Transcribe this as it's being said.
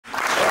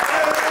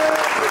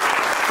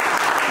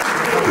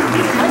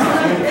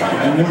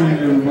morning,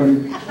 everybody.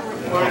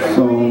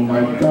 So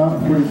my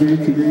thought for the day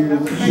today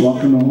is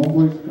walking the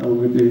Homeboys. Have a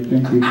good day.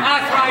 Thank you.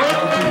 That's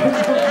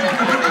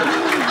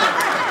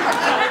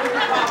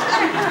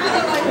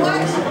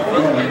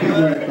right.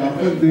 My thought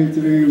for the day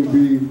today will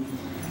be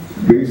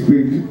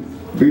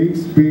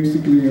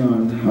basically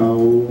on how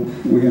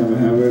we have a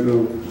habit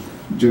of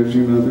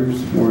judging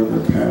others for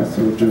their past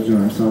or judging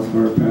ourselves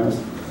for our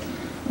past.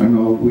 I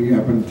know we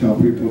happen to tell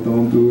people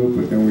don't do it,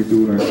 but then we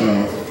do it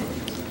ourselves.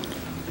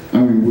 I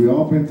mean, we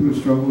all been through a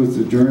struggle. It's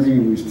a journey,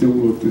 and we still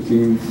go through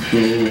things. So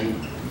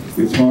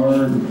it's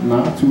hard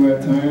not to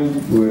at times,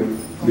 but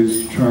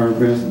just try our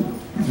best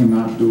to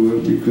not do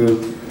it, because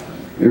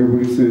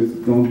everybody says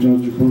don't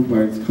judge a book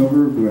by its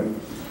cover, but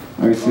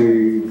I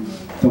say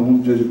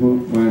don't judge a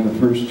book by the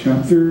first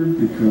chapter,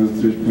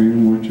 because there's plenty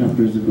more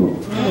chapters to go.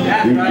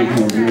 Thank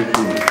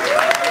you.